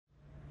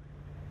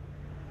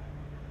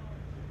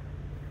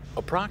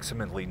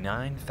Approximately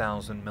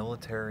 9,000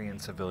 military and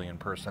civilian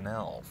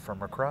personnel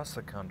from across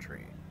the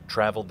country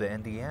traveled to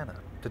Indiana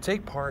to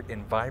take part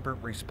in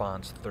Vibrant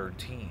Response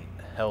 13,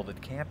 held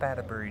at Camp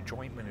Atterbury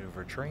Joint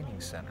Maneuver Training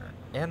Center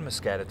and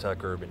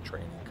Muscatatuck Urban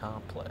Training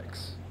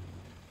Complex.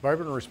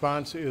 Vibrant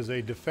Response is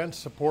a defense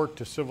support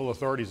to civil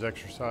authorities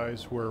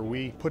exercise where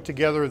we put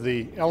together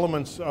the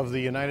elements of the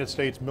United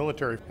States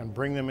military and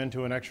bring them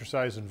into an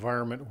exercise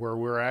environment where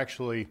we're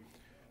actually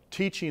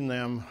teaching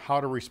them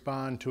how to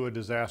respond to a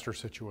disaster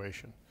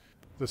situation.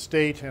 The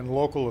state and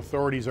local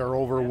authorities are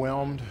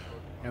overwhelmed,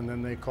 and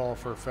then they call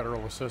for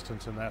federal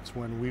assistance, and that's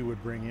when we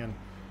would bring in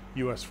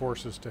U.S.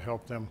 forces to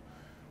help them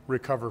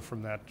recover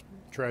from that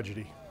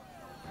tragedy.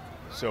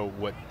 So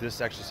what this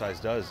exercise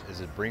does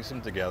is it brings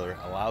them together,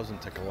 allows them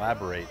to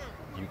collaborate.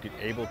 You get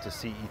able to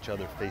see each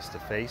other face to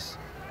face,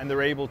 and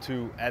they're able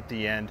to, at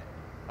the end,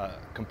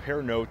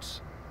 compare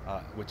notes,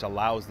 which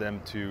allows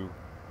them to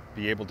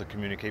be able to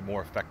communicate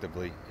more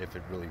effectively if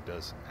it really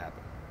does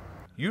happen.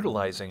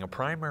 Utilizing a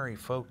primary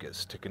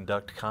focus to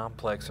conduct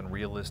complex and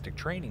realistic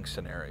training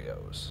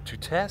scenarios to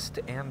test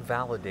and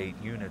validate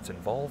units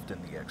involved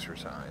in the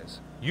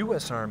exercise,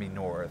 U.S. Army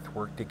North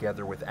worked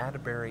together with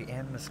Atterbury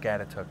and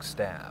Muscatatuck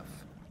staff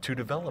to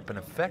develop an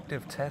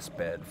effective test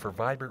bed for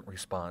Vibrant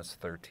Response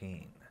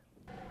 13.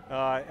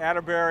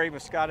 Atterbury,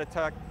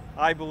 Muscatatuck,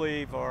 I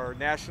believe, are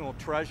national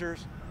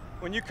treasures.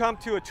 When you come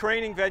to a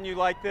training venue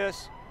like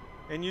this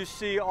and you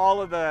see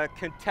all of the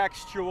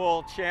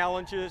contextual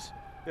challenges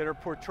that are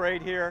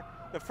portrayed here,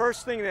 the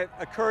first thing that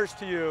occurs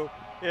to you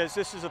is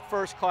this is a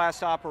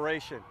first-class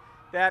operation.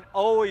 That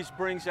always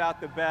brings out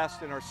the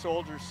best in our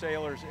soldiers,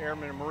 sailors,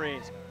 airmen, and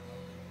Marines.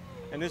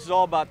 And this is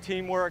all about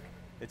teamwork.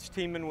 It's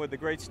teaming with the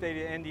great state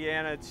of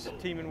Indiana. It's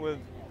teaming with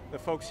the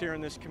folks here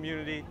in this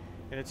community.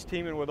 And it's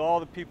teaming with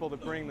all the people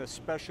that bring the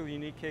special,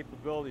 unique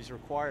capabilities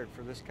required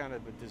for this kind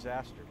of a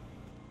disaster.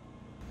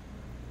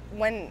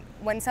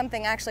 When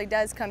something actually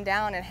does come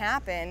down and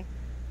happen,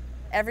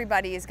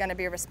 everybody is going to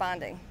be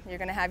responding. You're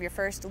going to have your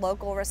first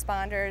local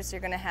responders,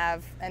 you're going to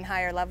have and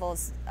higher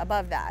levels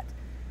above that.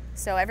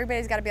 So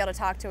everybody's got to be able to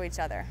talk to each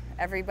other.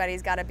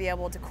 Everybody's got to be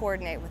able to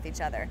coordinate with each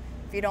other.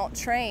 If you don't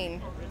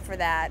train for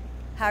that,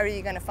 how are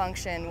you going to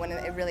function when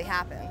it really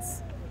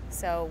happens?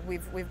 So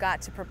we've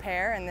got to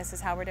prepare, and this is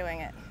how we're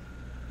doing it.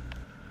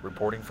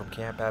 Reporting from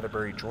Camp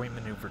Atterbury Joint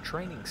Maneuver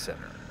Training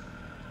Center,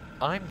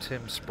 I'm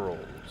Tim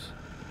Sproles.